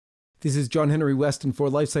This is John Henry Weston for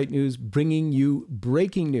LifeSite News, bringing you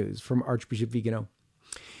breaking news from Archbishop Viganò.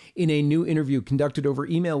 In a new interview conducted over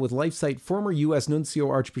email with LifeSite, former U.S. Nuncio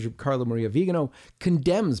Archbishop Carlo Maria Viganò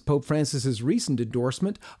condemns Pope Francis's recent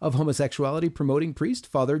endorsement of homosexuality promoting priest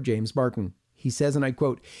Father James Martin. He says, and I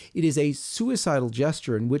quote, "It is a suicidal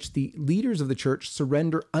gesture in which the leaders of the church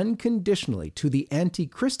surrender unconditionally to the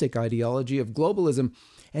anti-Christic ideology of globalism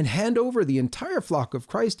and hand over the entire flock of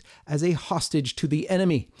Christ as a hostage to the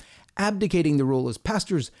enemy, abdicating the role as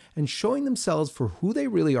pastors and showing themselves for who they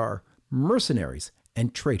really are, mercenaries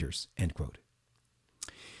and traitors," end quote.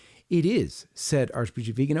 It is, said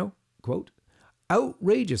Archbishop Viganò, quote,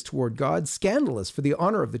 "outrageous toward God, scandalous for the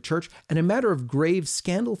honor of the church, and a matter of grave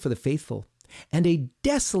scandal for the faithful, and a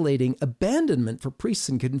desolating abandonment for priests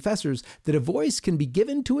and confessors that a voice can be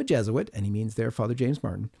given to a Jesuit," and he means there Father James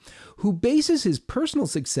Martin, "who bases his personal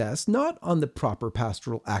success not on the proper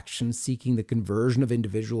pastoral action seeking the conversion of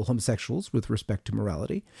individual homosexuals with respect to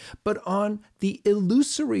morality, but on the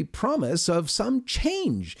illusory promise of some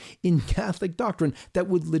change in Catholic doctrine that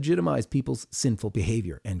would legitimize people's sinful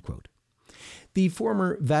behavior," end quote. The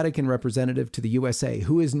former Vatican representative to the USA,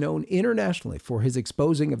 who is known internationally for his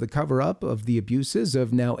exposing of the cover-up of the abuses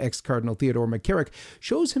of now ex-Cardinal Theodore McCarrick,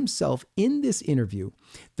 shows himself in this interview,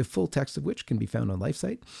 the full text of which can be found on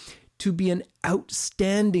LifeSite, to be an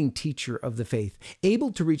outstanding teacher of the faith,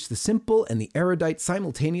 able to reach the simple and the erudite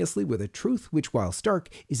simultaneously with a truth which, while stark,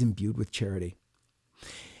 is imbued with charity.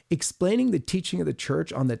 Explaining the teaching of the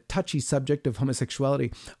Church on the touchy subject of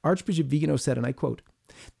homosexuality, Archbishop Viganò said, and I quote,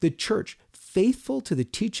 "The Church, faithful to the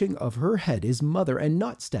teaching of her head, is mother and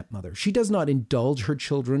not stepmother. She does not indulge her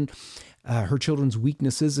children's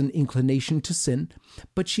weaknesses and inclination to sin,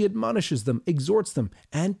 but she admonishes them, exhorts them,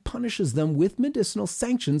 and punishes them with medicinal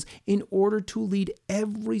sanctions in order to lead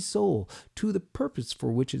every soul to the purpose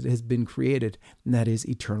for which it has been created, and that is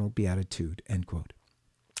eternal beatitude," end quote.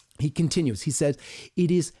 He continues, he says,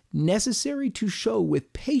 "It is necessary to show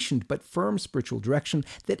with patient but firm spiritual direction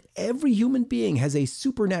that every human being has a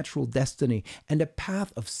supernatural destiny and a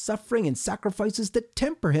path of suffering and sacrifices that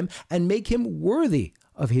temper him and make him worthy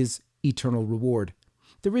of his eternal reward.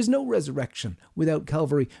 There is no resurrection without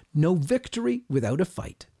Calvary, no victory without a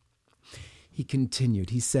fight." He continued,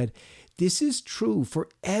 he said, "This is true for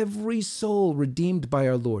every soul redeemed by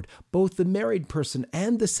our Lord, both the married person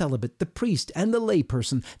and the celibate, the priest and the lay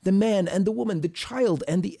person, the man and the woman, the child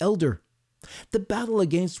and the elder. The battle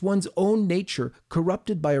against one's own nature,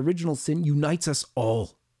 corrupted by original sin, unites us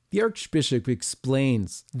all." The Archbishop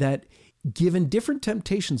explains that given different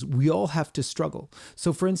temptations, we all have to struggle.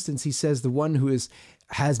 So for instance, he says the one who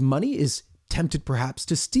has money is tempted perhaps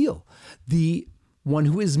to steal. The one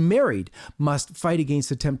who is married must fight against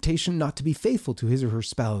the temptation not to be faithful to his or her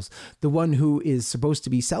spouse. The one who is supposed to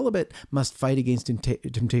be celibate must fight against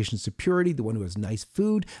temptations to purity. The one who has nice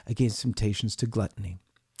food against temptations to gluttony.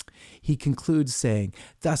 He concludes saying,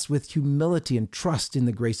 "Thus, with humility and trust in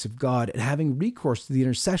the grace of God, and having recourse to the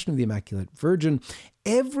intercession of the Immaculate Virgin,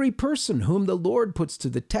 every person whom the Lord puts to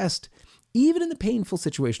the test, even in the painful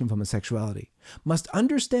situation of homosexuality, must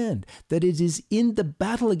understand that it is in the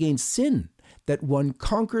battle against sin that one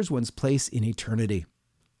conquers one's place in eternity."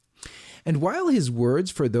 And while his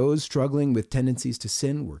words for those struggling with tendencies to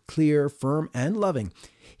sin were clear, firm, and loving,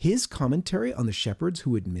 his commentary on the shepherds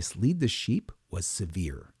who would mislead the sheep was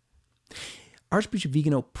severe. Archbishop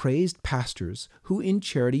Viganò praised pastors who in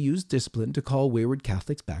charity used discipline to call wayward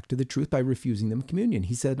Catholics back to the truth by refusing them communion.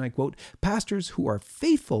 He said, and I quote, "Pastors who are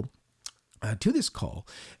faithful to this call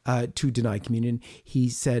to deny communion," he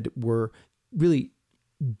said, were really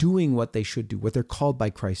doing what they should do, what they're called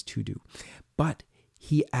by Christ to do. But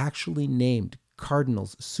he actually named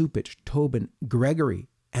Cardinals Cupich, Tobin, Gregory,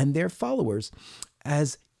 and their followers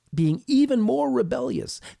as being even more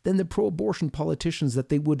rebellious than the pro-abortion politicians that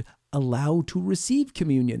they would allow to receive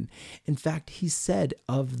communion. In fact, he said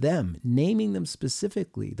of them, naming them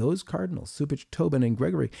specifically, those cardinals, Cupich, Tobin, and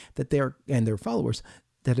Gregory, that they are, and their followers,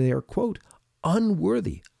 that they are, quote,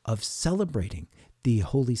 "unworthy of celebrating the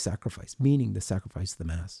holy sacrifice," meaning the sacrifice of the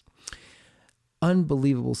Mass.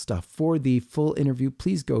 Unbelievable stuff. For the full interview,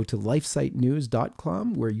 please go to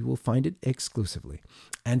lifesitenews.com, where you will find it exclusively.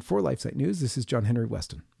 And for LifeSite News, this is John Henry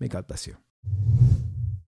Weston. May God bless you.